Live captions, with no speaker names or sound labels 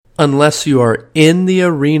Unless you are in the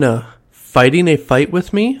arena fighting a fight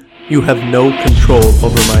with me, you have no control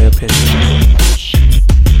over my opinion.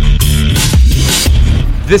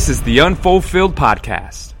 This is the Unfulfilled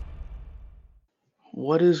Podcast.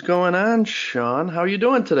 What is going on, Sean? How are you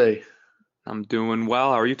doing today? I'm doing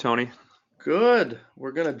well. How are you, Tony? Good.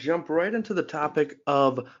 We're going to jump right into the topic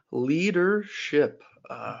of leadership.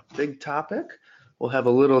 Big topic. We'll have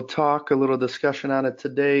a little talk, a little discussion on it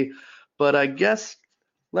today. But I guess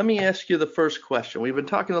let me ask you the first question. We've been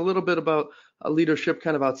talking a little bit about leadership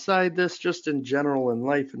kind of outside this, just in general in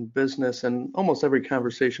life and business, and almost every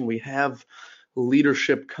conversation we have,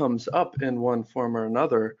 leadership comes up in one form or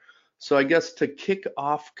another. So I guess to kick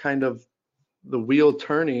off kind of the wheel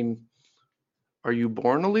turning, are you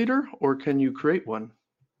born a leader or can you create one?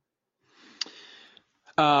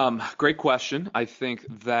 Great question. I think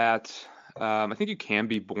you can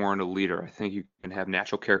be born a leader. I think you can have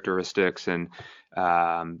natural characteristics and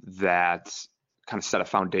that kind of set a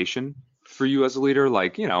foundation for you as a leader.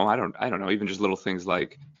 Like, I don't know, even just little things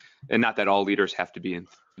like, and not that all leaders have to be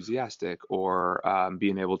enthusiastic or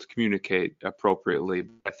being able to communicate appropriately.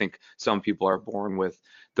 I think some people are born with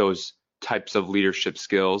those types of leadership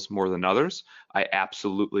skills more than others. I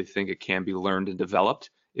absolutely think it can be learned and developed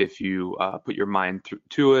if you put your mind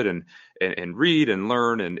to it and read and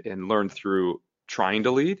learn and learn through trying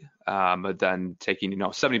to lead. But then taking,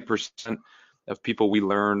 70% of people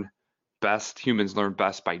humans learn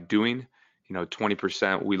best by doing,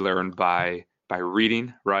 20% we learn by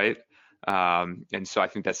reading, right? And so I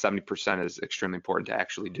think that 70% is extremely important to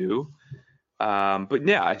actually do. But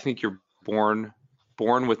yeah, I think you're born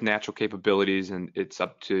with natural capabilities and it's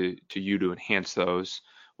up to you to enhance those.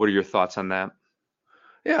 What are your thoughts on that?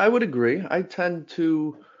 Yeah, I would agree. I don't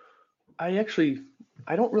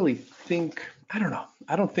really think, I don't know.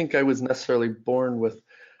 I don't think I was necessarily born with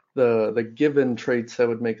the given traits that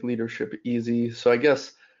would make leadership easy. So I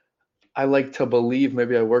guess I like to believe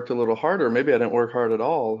maybe I worked a little harder, maybe I didn't work hard at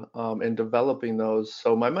all in developing those.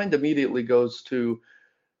 So my mind immediately goes to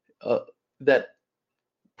that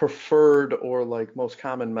preferred or like most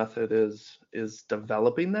common method is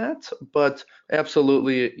developing that. But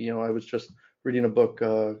absolutely, I was just reading a book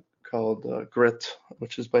called Grit,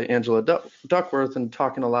 which is by Angela Duckworth, and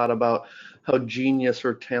talking a lot about how genius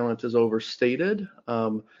or talent is overstated,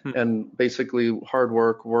 and basically hard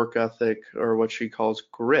work ethic, or what she calls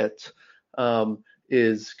grit,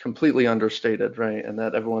 is completely understated, right? And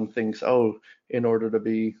that everyone thinks, oh, in order to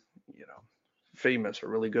be, famous or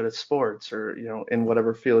really good at sports or, in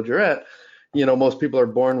whatever field you're at, most people are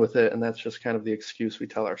born with it, and that's just kind of the excuse we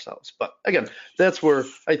tell ourselves. But again, that's where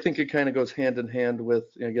I think it kind of goes hand in hand with,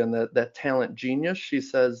 again, that talent genius. She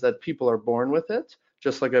says that people are born with it,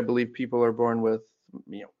 just like I believe people are born with,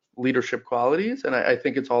 leadership qualities. And I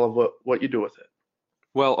think it's all of what you do with it.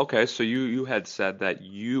 Well, okay, so you had said that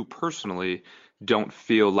you personally don't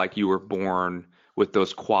feel like you were born with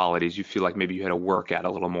those qualities. You feel like maybe you had to work at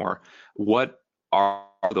a little more. What are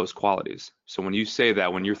those qualities? So when you say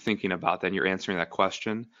that, when you're thinking about that and you're answering that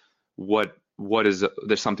question, what is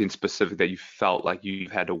there's something specific that you felt like you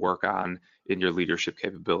had to work on in your leadership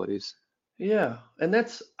capabilities? Yeah, and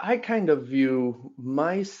I kind of view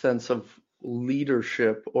my sense of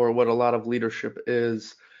leadership, or what a lot of leadership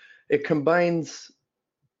is, it combines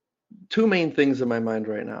two main things in my mind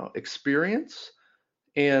right now: experience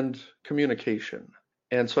and communication.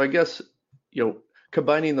 And so I guess,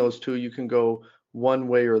 combining those two, you can go one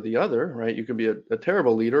way or the other, right? You can be a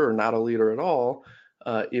terrible leader or not a leader at all,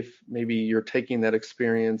 if maybe you're taking that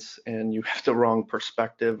experience and you have the wrong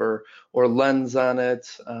perspective or lens on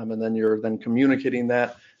it, and then you're communicating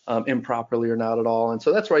that improperly or not at all. And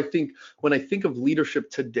so that's where I think when I think of leadership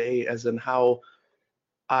today, as in how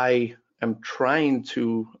I am trying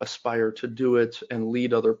to aspire to do it and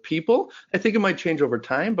lead other people, I think it might change over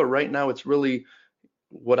time, but right now it's really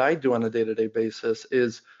what I do on a day-to-day basis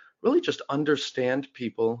is really just understand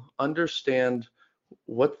people, understand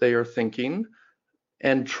what they are thinking,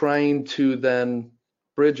 and trying to then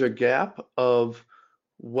bridge a gap of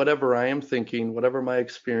whatever I am thinking, whatever my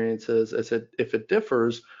experience is, if it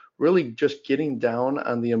differs, really just getting down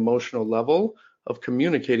on the emotional level of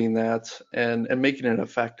communicating that and making it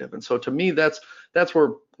effective. And so to me, that's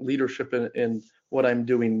where leadership in what I'm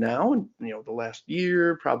doing now, and the last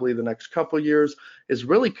year, probably the next couple of years, is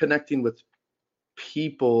really connecting with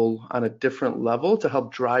people on a different level to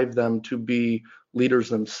help drive them to be leaders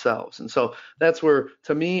themselves. And so that's where,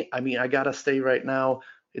 to me, I gotta stay right now.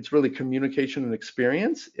 It's really communication and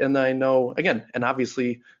experience. And I know, again, and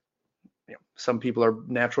obviously, some people are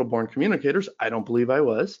natural born communicators. I don't believe I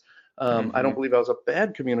was. I don't believe I was a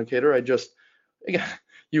bad communicator. I just, again,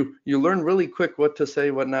 you learn really quick what to say,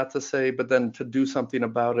 what not to say, but then to do something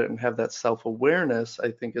about it and have that self-awareness,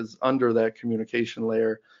 I think, is under that communication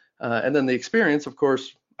layer. And then the experience, of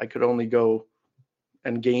course, I could only go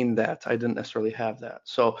and gain that. I didn't necessarily have that.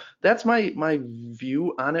 So that's my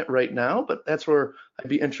view on it right now, but that's where I'd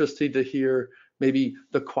be interested to hear maybe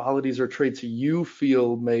the qualities or traits you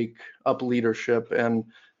feel make up leadership. And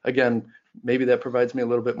again, maybe that provides me a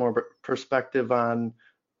little bit more perspective on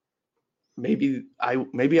maybe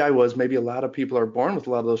a lot of people are born with a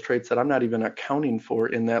lot of those traits that I'm not even accounting for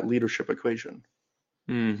in that leadership equation.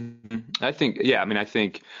 I think, yeah, I mean, I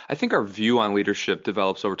think our view on leadership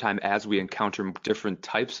develops over time as we encounter different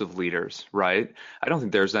types of leaders, right? I don't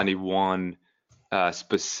think there's any one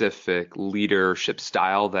specific leadership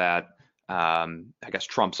style that I guess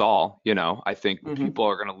trumps all. I think Hmm. people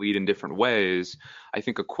are going to lead in different ways. I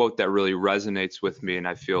think a quote that really resonates with me, and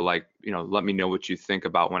I feel like, let me know what you think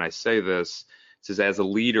about when I say this. It says, as a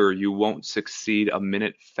leader, you won't succeed a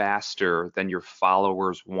minute faster than your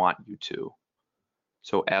followers want you to.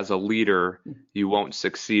 So as a leader, you won't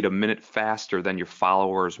succeed a minute faster than your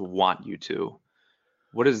followers want you to.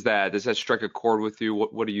 What is that? Does that strike a chord with you?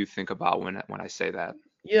 What do you think about when I say that?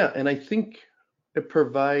 Yeah, and I think it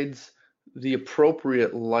provides the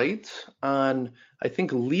appropriate light on, I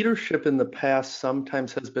think leadership in the past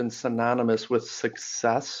sometimes has been synonymous with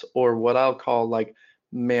success or what I'll call like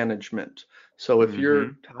management. So if you're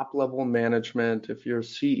Mm-hmm. top level management, if you're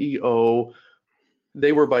CEO,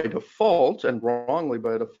 they were by default and wrongly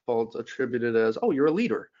by default attributed as, oh, you're a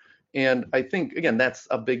leader. And I think again, that's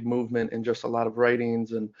a big movement in just a lot of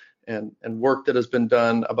writings and work that has been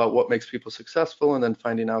done about what makes people successful, and then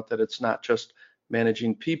finding out that it's not just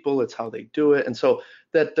managing people, it's how they do it. And so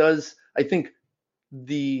that does, I think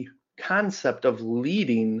the concept of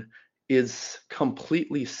leading is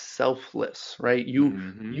completely selfless, right?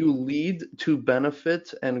 Mm-hmm. You lead to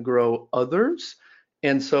benefit and grow others.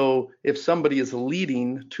 And so if somebody is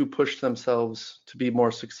leading to push themselves to be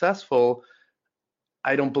more successful,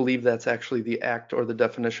 I don't believe that's actually the act or the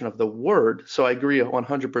definition of the word. So I agree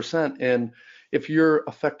 100%. And if you're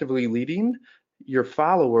effectively leading, your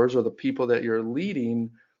followers or the people that you're leading,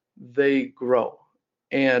 they grow.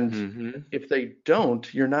 And Mm-hmm. if they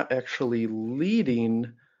don't, you're not actually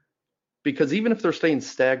leading, because even if they're staying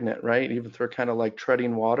stagnant, right? Even if they're kind of like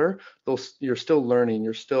treading water, you're still learning.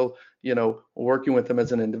 You're still, working with them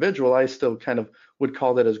as an individual. I still kind of would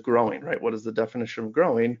call that as growing, right? What is the definition of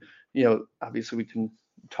growing? Obviously we can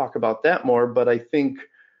talk about that more, but I think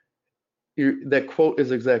that quote is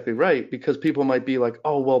exactly right, because people might be like,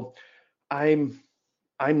 oh, well, I'm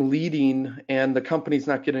I'm leading and the company's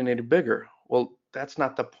not getting any bigger. Well, that's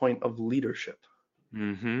not the point of leadership.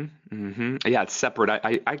 Mm-hmm. Mm-hmm. Yeah, it's separate.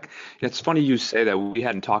 It's funny you say that. We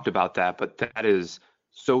hadn't talked about that, but that is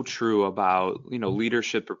so true about,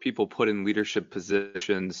 leadership or people put in leadership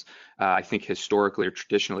positions. I think historically or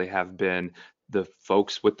traditionally have been the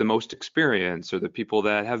folks with the most experience or the people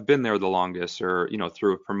that have been there the longest or,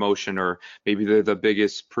 through a promotion or maybe they're the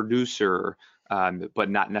biggest producer, but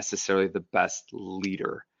not necessarily the best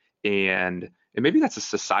leader. And maybe that's a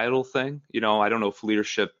societal thing. I don't know if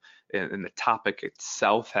leadership and the topic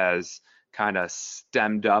itself has kind of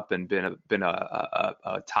stemmed up and been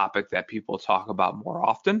a topic that people talk about more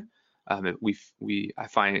often.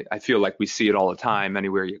 I feel like we see it all the time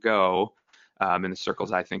anywhere you go, in the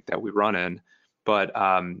circles I think that we run in. But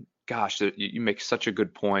gosh, you make such a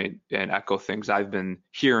good point and echo things I've been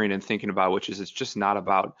hearing and thinking about, which is it's just not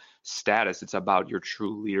about status; it's about your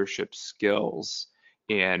true leadership skills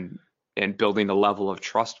and building a level of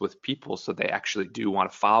trust with people so they actually do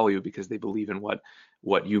want to follow you because they believe in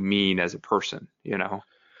what you mean as a person.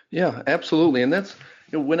 Yeah, absolutely. And that's,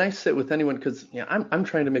 when I sit with anyone, because I'm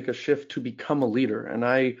trying to make a shift to become a leader, and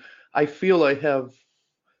I feel I have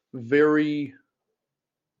very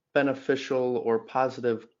beneficial or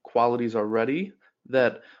positive qualities already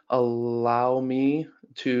that allow me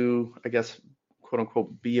to, I guess, quote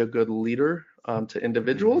unquote, be a good leader, to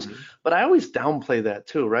individuals. Hmm. But I always downplay that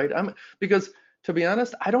too, right? Because to be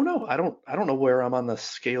honest, I don't know. I don't know where I'm on the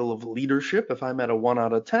scale of leadership, if I'm at a 1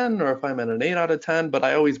 out of 10 or if I'm at an 8 out of 10, but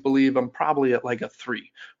I always believe I'm probably at like a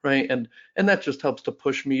 3, right? And that just helps to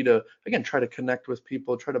push me to, again, try to connect with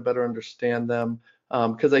people, try to better understand them.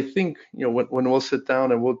 Because I think, when we'll sit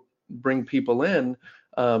down and we'll bring people in,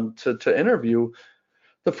 to interview,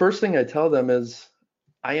 the first thing I tell them is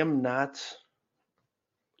I am not,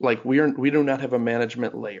 like, we do not have a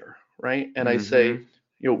management layer, right? And I say,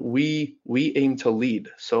 Hmm. we aim to lead.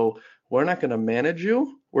 So we're not going to manage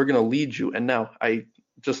you, we're going to lead you. And now I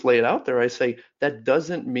just lay it out there. I say that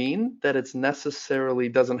doesn't mean that it's necessarily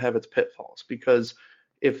doesn't have its pitfalls, because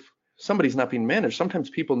if somebody's not being managed. Sometimes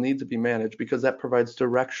people need to be managed because that provides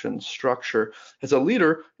direction, structure. As a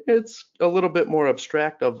leader, it's a little bit more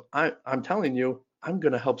abstract of I'm telling you, I'm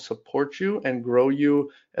going to help support you and grow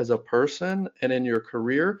you as a person and in your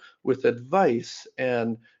career with advice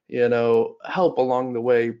and, help along the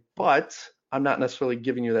way, but I'm not necessarily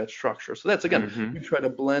giving you that structure. So that's again, Hmm. we try to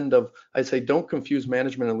blend of, I say, don't confuse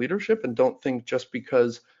management and leadership, and don't think just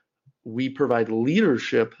because we provide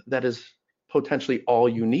leadership that is potentially all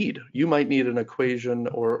you need. You might need an equation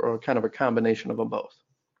or kind of a combination of them both.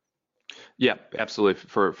 Yeah, absolutely.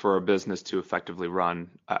 For a business to effectively run,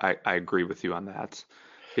 I agree with you on that.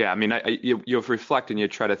 Yeah, I mean, you reflect and you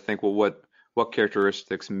try to think, well, what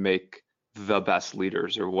characteristics make the best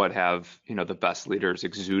leaders, or what have, the best leaders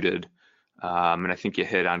exuded? And I think you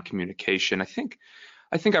hit on communication. I think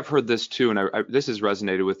I've heard this too, and this has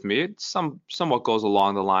resonated with me. It somewhat goes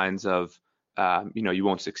along the lines of, you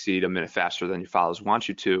won't succeed a minute faster than your followers want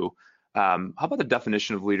you to. How about the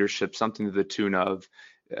definition of leadership? Something to the tune of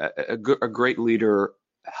a great leader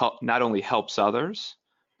not only helps others,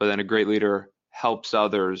 but then a great leader helps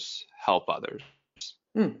others help others.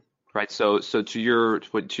 Hmm. Right. So to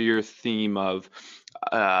your theme of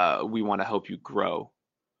we want to help you grow.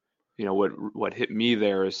 What hit me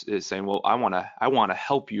there is saying, well, I want to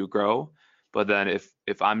help you grow, but then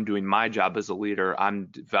if I'm doing my job as a leader, I'm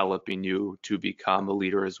developing you to become a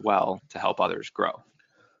leader as well to help others grow,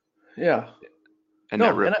 Yeah. and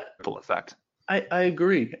that No, and ripple effect. I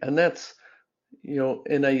agree. And that's,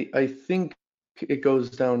 and I think it goes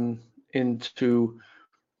down into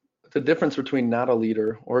the difference between not a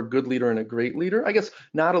leader or a good leader and a great leader. I guess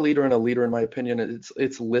not a leader and a leader, in my opinion,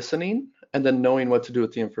 it's listening and then knowing what to do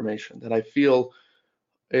with the information. That I feel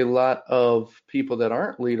a lot of people that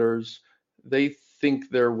aren't leaders, they think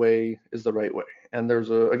their way is the right way. And there's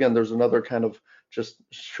another kind of just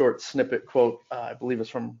short snippet quote, I believe it's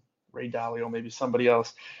from Ray Dalio, maybe somebody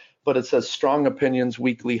else, but it says strong opinions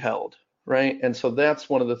weakly held, right? And so that's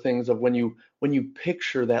one of the things of when you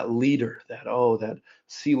picture that leader, that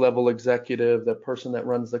C-level executive, that person that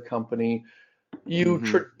runs the company, you Hmm.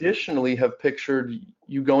 traditionally have pictured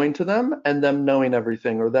you going to them and them knowing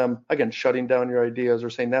everything, or them again shutting down your ideas or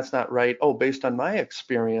saying that's not right. Oh, based on my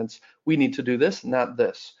experience, we need to do this, not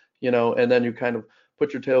this, and then you kind of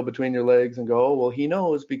put your tail between your legs and go, oh, well, he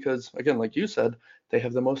knows because again, like you said, they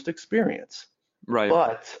have the most experience. Right.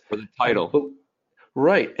 But Or the I, title. bel-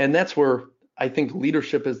 right. And that's where I think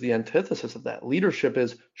leadership is the antithesis of that. Leadership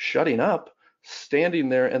is shutting up, standing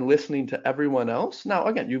there and listening to everyone else. Now,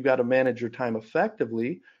 again, you've got to manage your time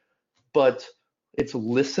effectively, but it's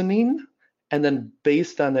listening and then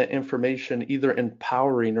based on that information, either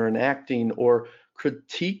empowering or enacting or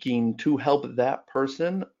critiquing to help that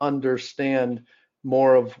person understand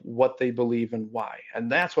more of what they believe and why.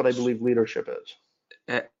 And that's what I believe leadership is.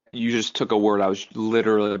 Eh, You just took a word I was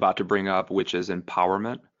literally about to bring up, which is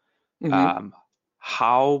empowerment. Hmm. Um,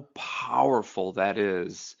 how powerful that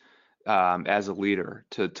is, as a leader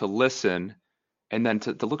to listen and then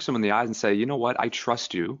to look someone in the eyes and say, you know what, I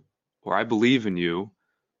trust you, or I believe in you.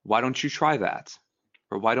 Why don't you try that?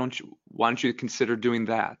 Or why don't you consider doing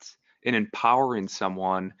that? And empowering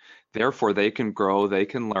someone, therefore they can grow, they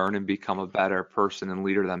can learn and become a better person and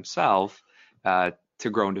leader themselves, to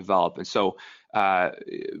grow and develop. And so, uh,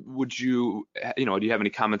 would you, do you have any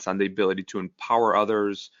comments on the ability to empower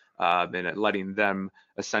others, and letting them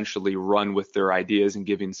essentially run with their ideas and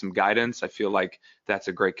giving some guidance? I feel like that's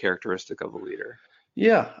a great characteristic of a leader.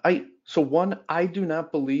 Yeah, so one, I do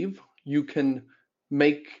not believe you can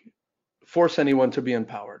make force anyone to be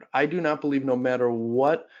empowered. I do not believe no matter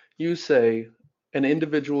what you say, an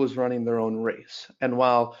individual is running their own race. And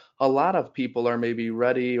while a lot of people are maybe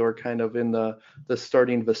ready or kind of in the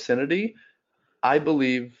starting vicinity, I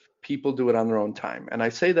believe people do it on their own time. And I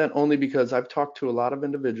say that only because I've talked to a lot of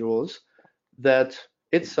individuals that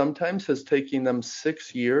it sometimes has taken them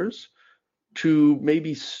 6 years to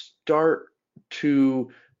maybe start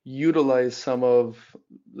to utilize some of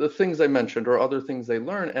the things I mentioned or other things they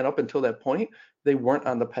learn. And up until that point, they weren't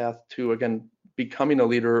on the path to, again, becoming a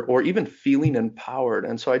leader or even feeling empowered.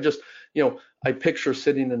 And so I picture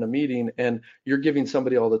sitting in a meeting and you're giving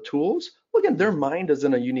somebody all the tools. Well, again, their mind is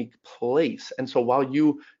in a unique place. And so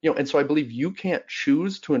and so I believe you can't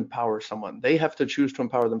choose to empower someone. They have to choose to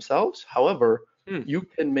empower themselves. However, Hmm. you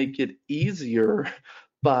can make it easier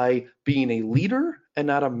by being a leader and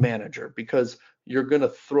not a manager because you're going to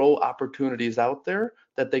throw opportunities out there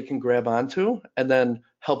that they can grab onto and then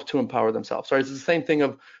help to empower themselves. So it's the same thing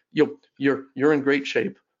of you're in great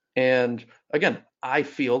shape. And again, I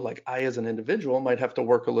feel like I as an individual might have to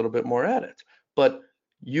work a little bit more at it. But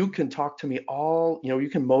you can talk to me all, you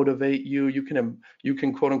can motivate you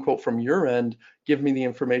can quote unquote from your end give me the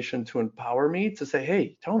information to empower me to say,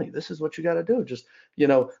 hey, Tony, this is what you got to do. Just,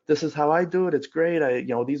 this is how I do it. It's great.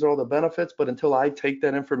 These are all the benefits. But until I take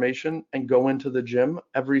that information and go into the gym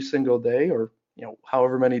every single day or,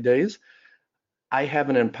 however many days, I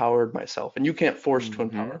haven't empowered myself. And you can't force to Hmm.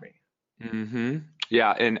 empower me. Hmm.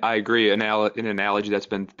 Yeah, and I agree. An analogy that's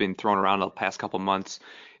been thrown around the past couple months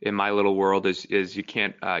in my little world is you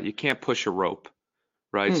can't push a rope,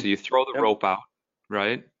 right? Hmm. So you throw the Yep. rope out,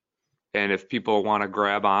 right? And if people want to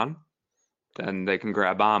grab on, then they can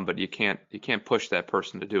grab on, but you can't push that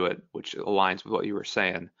person to do it, which aligns with what you were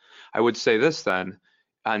saying. I would say this then,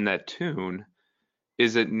 on that tune,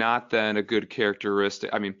 is it not then a good characteristic?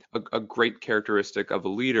 I mean, a great characteristic of a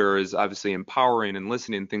leader is obviously empowering and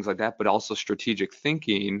listening and things like that, but also strategic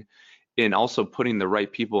thinking in also putting the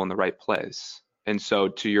right people in the right place. And so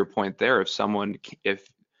to your point there, if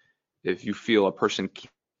you feel a person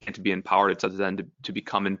can't be empowered, it's up to them to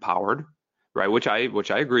become empowered, right? Which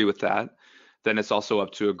I agree with that. Then it's also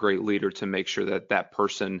up to a great leader to make sure that that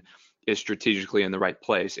person is strategically in the right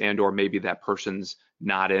place, and or maybe that person's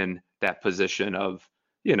not in that position of,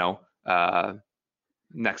 you know, uh,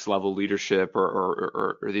 next level leadership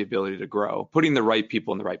or the ability to grow, putting the right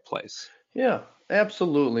people in the right place. Yeah,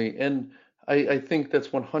 absolutely. And I think that's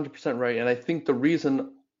 100% right. And I think the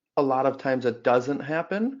reason a lot of times it doesn't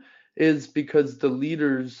happen is because the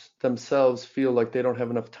leaders themselves feel like they don't have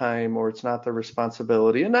enough time or it's not their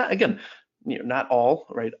responsibility. And not, again, not all,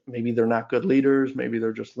 right? Maybe they're not good leaders. Maybe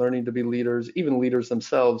they're just learning to be leaders, even leaders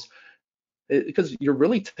themselves, because you're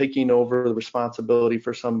really taking over the responsibility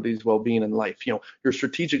for somebody's well-being in life. You're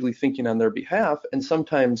strategically thinking on their behalf, and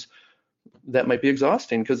sometimes that might be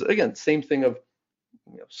exhausting because, again, same thing of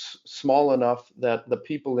small enough that the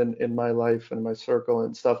people in my life and my circle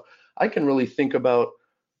and stuff, I can really think about,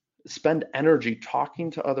 spend energy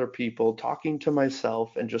talking to other people, talking to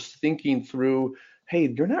myself, and just thinking through,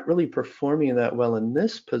 hey, you're not really performing that well in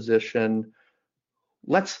this position.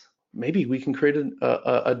 Let's maybe we can create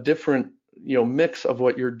a different mix of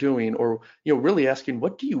what you're doing, or really asking,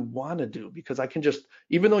 what do you want to do? Because I can just,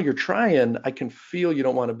 even though you're trying, I can feel you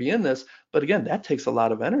don't want to be in this, but again, that takes a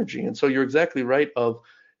lot of energy. And so you're exactly right of,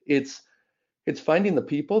 it's it's finding the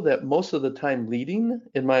people that most of the time leading,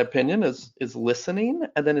 in my opinion, is listening,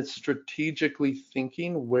 and then it's strategically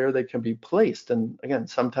thinking where they can be placed. And again,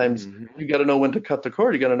 sometimes Hmm. you got to know when to cut the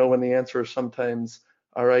cord. You got to know when the answer is sometimes,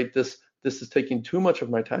 all right, this is taking too much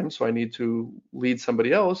of my time, so I need to lead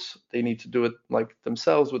somebody else. They need to do it like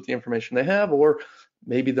themselves with the information they have, or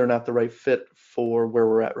maybe they're not the right fit for where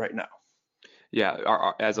we're at right now.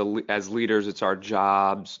 Yeah, as leaders, it's our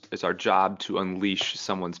job to unleash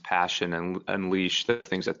someone's passion and unleash the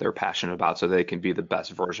things that they're passionate about so they can be the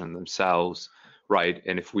best version of themselves, right?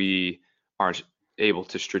 And if we aren't able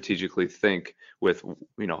to strategically think with,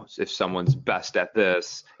 if someone's best at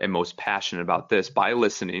this and most passionate about this by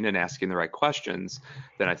listening and asking the right questions,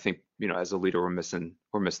 then I think, as a leader, we're missing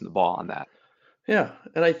the ball on that. Yeah,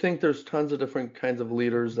 and I think there's tons of different kinds of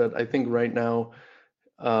leaders that I think right now,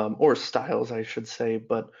 or styles, I should say.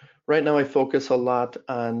 But right now, I focus a lot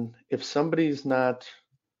on, if somebody's not,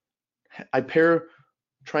 I pair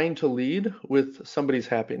trying to lead with somebody's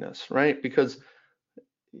happiness, right? Because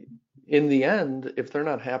in the end, if they're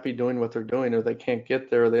not happy doing what they're doing, or they can't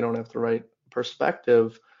get there, or they don't have the right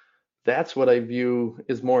perspective, that's what I view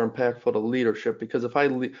is more impactful to leadership. Because if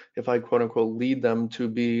I quote unquote lead them to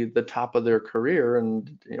be the top of their career,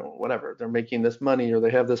 and whatever, they're making this money or they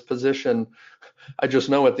have this position, I just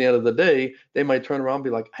know at the end of the day, they might turn around and be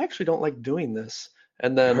like, I actually don't like doing this.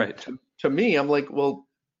 And then Right. to me, I'm like, well,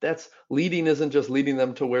 that's leading isn't just leading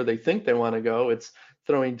them to where they think they want to go. It's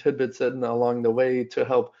throwing tidbits in along the way to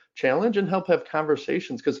help challenge and help have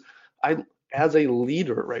conversations. Because as a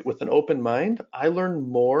leader, right, with an open mind, I learn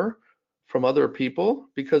more from other people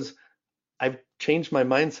because I've changed my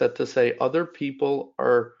mindset to say other people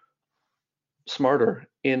are smarter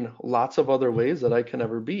in lots of other ways that I can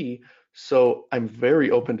ever be. So I'm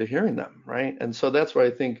very open to hearing them, right? And so that's where I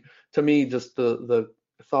think, to me, just the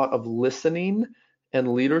thought of listening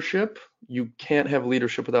and leadership, you can't have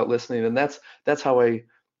leadership without listening. And that's how I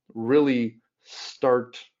really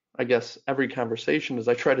start, I guess, every conversation is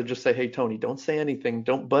I try to just say, hey, Tony, don't say anything,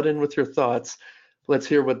 don't butt in with your thoughts. Let's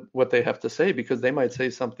hear what they have to say, because they might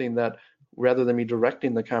say something that, rather than me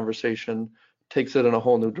directing the conversation, takes it in a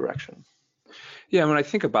whole new direction. Yeah, when I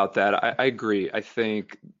think about that, I agree. I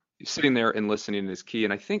think sitting there and listening is key.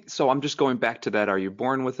 And I think so. I'm just going back to that. Are you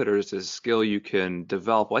born with it, or is it a skill you can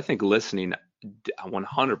develop? Well, I think listening,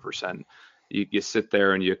 100%. You sit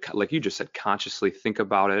there and like you just said, consciously think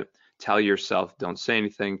about it, tell yourself, don't say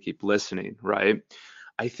anything, keep listening, right?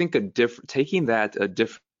 I think taking that a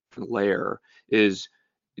different layer is,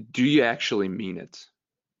 do you actually mean it,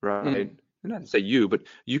 right? Mm, Not to say you, but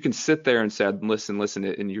you can sit there and say, listen, listen,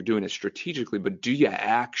 and you're doing it strategically, but do you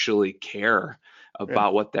actually care yeah.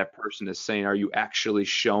 about what that person is saying? Are you actually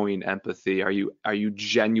showing empathy? Are you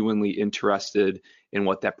genuinely interested in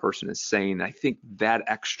what that person is saying? I think that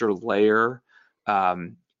extra layer,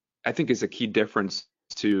 um, I think is a key difference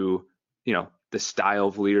to, the style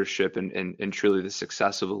of leadership and truly the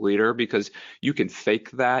success of a leader, because you can fake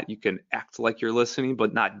that, you can act like you're listening,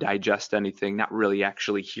 but not digest anything, not really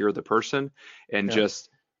actually hear the person, and Yeah. just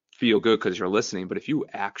feel good because you're listening. But if you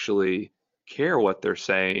actually care what they're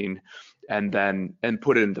saying, and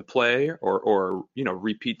put it into play, or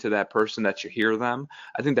repeat to that person that you hear them,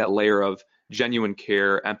 I think that layer of genuine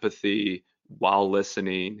care, empathy while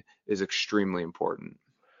listening is extremely important.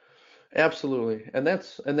 Absolutely. And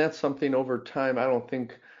that's something over time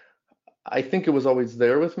I think it was always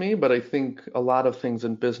there with me, but I think a lot of things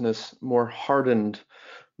in business more hardened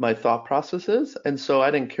my thought processes. And so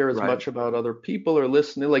I didn't care as Right. much about other people or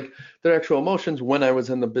listening, like their actual emotions when I was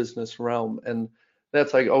in the business realm. And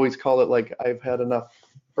that's, I always call it, like I've had enough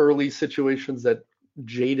early situations that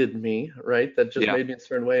jaded me, right? That just Yeah. made me a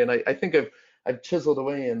certain way. And I think I've chiseled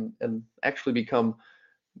away and actually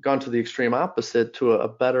gone to the extreme opposite to a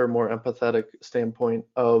better, more empathetic standpoint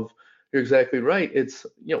of, you're exactly right. It's,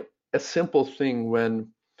 a simple thing when,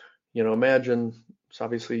 imagine it's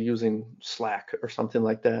obviously using Slack or something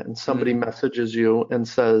like that, and somebody Mm-hmm. messages you and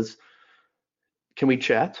says, "Can we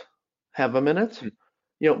chat? Have a minute?"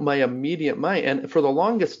 My immediate mind, and for the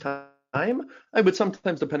longest time, I would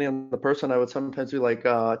sometimes, depending on the person, I would sometimes be like,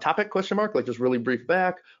 topic question mark, like just really brief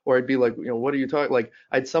back, or I'd be like, what are you talking? Like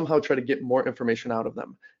I'd somehow try to get more information out of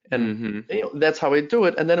them, and Mm-hmm. that's how I do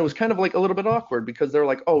it. And then it was kind of like a little bit awkward because they're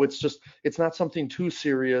like, oh, it's not something too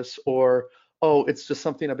serious, or oh, it's just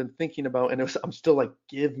something I've been thinking about, and I'm still like,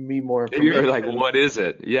 give me more You're like, information. what is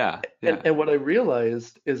it? Yeah. And Yeah. and what I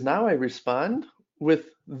realized is now I respond with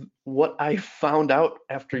what I found out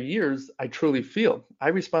after years I truly feel. I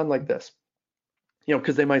respond like this,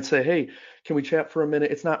 because they might say, "Hey, can we chat for a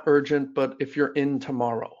minute? It's not urgent, but if you're in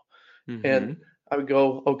tomorrow." And Mm-hmm. I would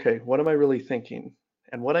go, "Okay, what am I really thinking?"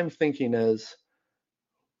 And what I'm thinking is,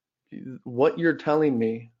 what you're telling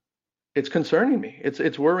me, it's concerning me.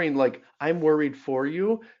 It's worrying, like I'm worried for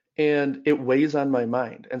you, and it weighs on my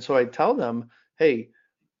mind. And so I tell them, "Hey,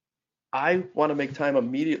 I want to make time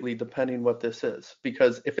immediately depending what this is.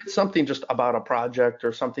 Because if it's something just about a project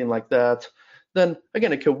or something like that, then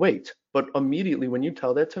again, it could wait. But immediately when you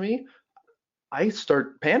tell that to me, I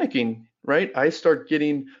start panicking, right? I start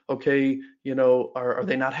getting, okay, are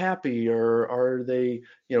they not happy, or are they,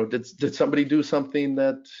 did somebody do something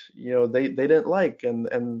that, they didn't like,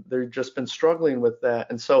 and they've just been struggling with that.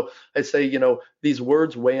 And so I say, these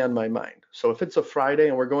words weigh on my mind. So if it's a Friday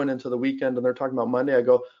and we're going into the weekend and they're talking about Monday, I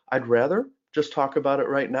go, I'd rather just talk about it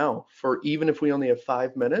right now, for even if we only have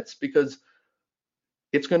 5 minutes, because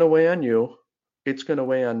it's going to weigh on you, it's going to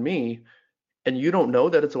weigh on me, and you don't know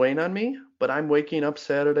that it's weighing on me, but I'm waking up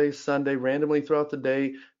Saturday, Sunday, randomly throughout the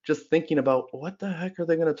day, just thinking about what the heck are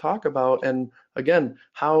they going to talk about? And again,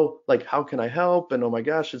 how can I help? And oh my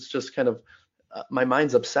gosh, it's just kind of my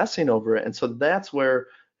mind's obsessing over it. And so that's where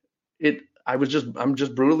I'm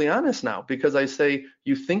just brutally honest now, because I say,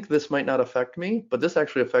 you think this might not affect me, but this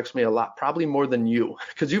actually affects me a lot, probably more than you,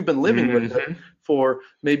 because you've been living with it Mm-hmm. for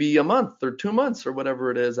maybe a month or 2 months or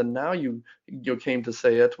whatever it is, and now you came to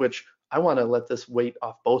say it, which I want to let this weight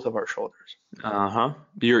off both of our shoulders. Uh-huh.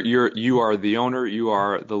 You are the owner, you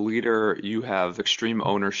are the leader, you have extreme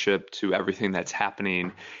ownership to everything that's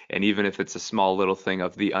happening. And even if it's a small little thing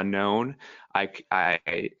of the unknown, I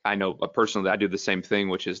know personally I do the same thing,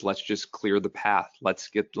 which is, let's just clear the path. Let's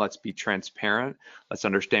be transparent. Let's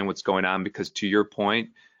understand what's going on, because to your point,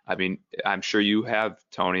 I mean, I'm sure you have,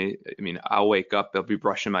 Tony. I mean, I'll wake up, I'll be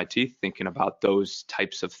brushing my teeth thinking about those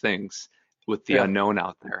types of things with the Yeah. unknown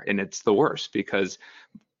out there. And it's the worst, because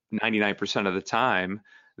 99% of the time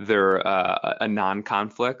they're a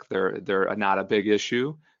non-conflict, they're not a big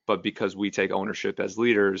issue, but because we take ownership as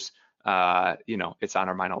leaders, it's on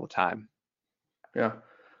our mind all the time. Yeah.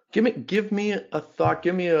 Give me a thought,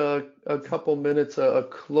 give me a couple minutes, a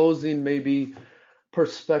closing maybe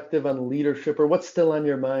perspective on leadership, or what's still on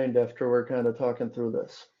your mind after we're kind of talking through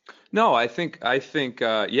this. No, I think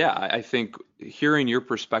hearing your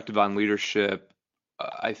perspective on leadership,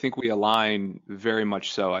 I think we align very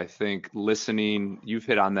much so. I think listening, you've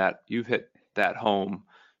hit that home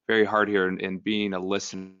very hard here in being a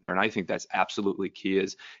listener, and I think that's absolutely key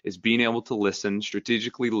is being able to listen,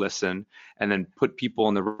 strategically listen, and then put people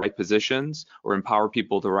in the right positions or empower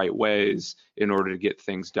people the right ways in order to get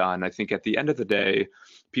things done. I think at the end of the day,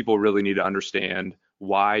 people really need to understand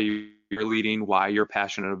why you're leading, why you're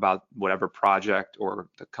passionate about whatever project or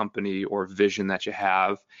the company or vision that you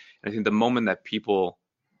have. And I think the moment that people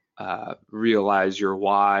realize your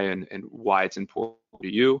why and why it's important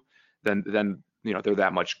to you, then they're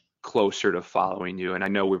that much closer to following you. And I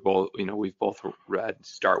know we've both read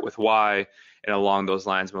Start with Why, and along those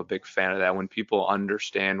lines, I'm a big fan of that. When people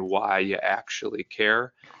understand why you actually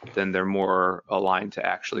care, then they're more aligned to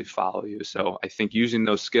actually follow you. So I think using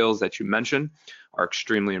those skills that you mentioned are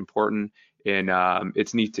extremely important. And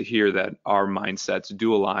it's neat to hear that our mindsets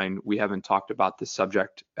do align. We haven't talked about this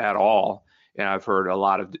subject at all, and I've heard a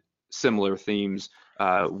lot of similar themes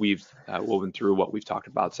we've woven through what we've talked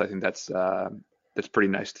about. So I think that's pretty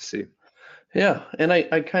nice to see. Yeah, and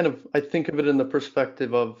I think of it in the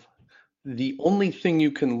perspective of the only thing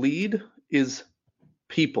you can lead is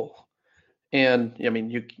people. And I mean,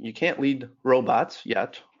 you can't lead robots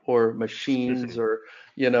yet, or machines, or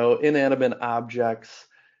inanimate objects.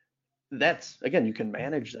 That's again, you can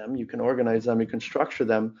manage them, you can organize them, you can structure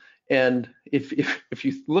them. And if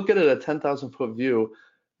you look at it at a 10,000-foot view,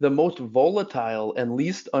 the most volatile and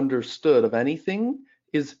least understood of anything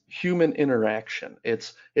is human interaction.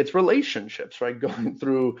 It's relationships, right? Going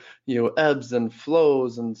through, ebbs and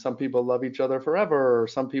flows, and some people love each other forever, or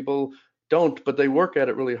some people don't, but they work at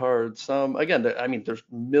it really hard. Some, again, I mean, there's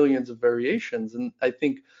millions of variations, and I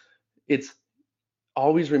think it's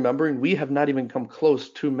always remembering we have not even come close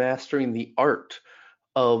to mastering the art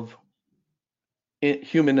of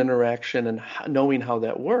human interaction and knowing how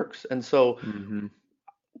that works. And so Mm-hmm.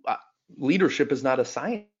 uh, leadership is not a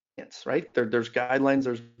science, right? There's guidelines,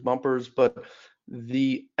 there's bumpers, but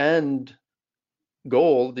the end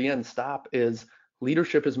goal, the end stop is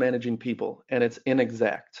leadership is managing people, and it's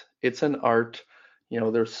inexact. It's an art.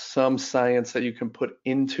 There's some science that you can put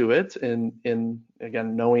into it, in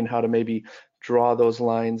again knowing how to maybe draw those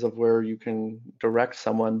lines of where you can direct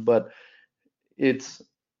someone, but it's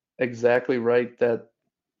exactly right that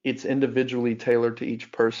it's individually tailored to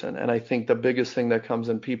each person. And I think the biggest thing that comes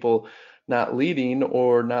in people not leading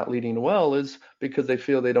or not leading well is because they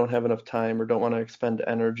feel they don't have enough time or don't want to expend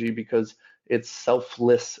energy because it's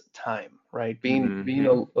selfless time, right? Being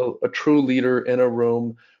Mm-hmm. a true leader in a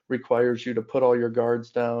room requires you to put all your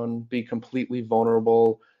guards down, be completely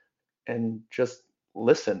vulnerable, and just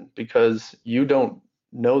listen because you don't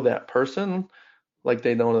know that person like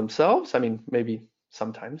they know themselves. I mean, maybe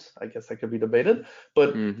sometimes, I guess that could be debated,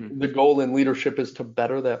 but Mm-hmm. the goal in leadership is to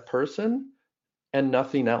better that person and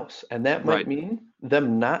nothing else. And that might Right. mean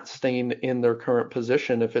them not staying in their current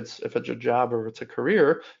position if it's a job or if it's a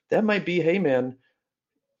career. That might be, hey man,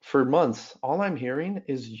 for months, all I'm hearing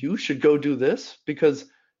is you should go do this because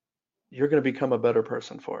you're going to become a better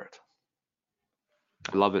person for it.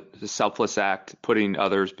 I love it. The selfless act, putting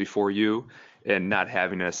others before you and not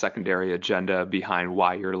having a secondary agenda behind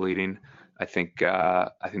why you're leading. I think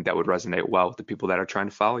that would resonate well with the people that are trying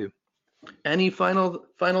to follow you. Any final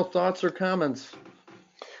thoughts or comments?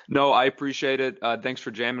 No, I appreciate it. Thanks for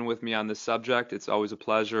jamming with me on this subject. It's always a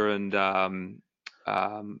pleasure. And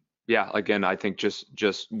yeah, again, I think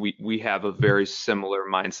just we have a very similar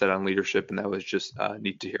mindset on leadership, and that was just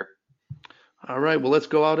neat to hear. All right, well, let's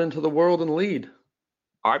go out into the world and lead.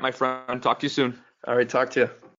 All right, my friend. Talk to you soon. All right, talk to you.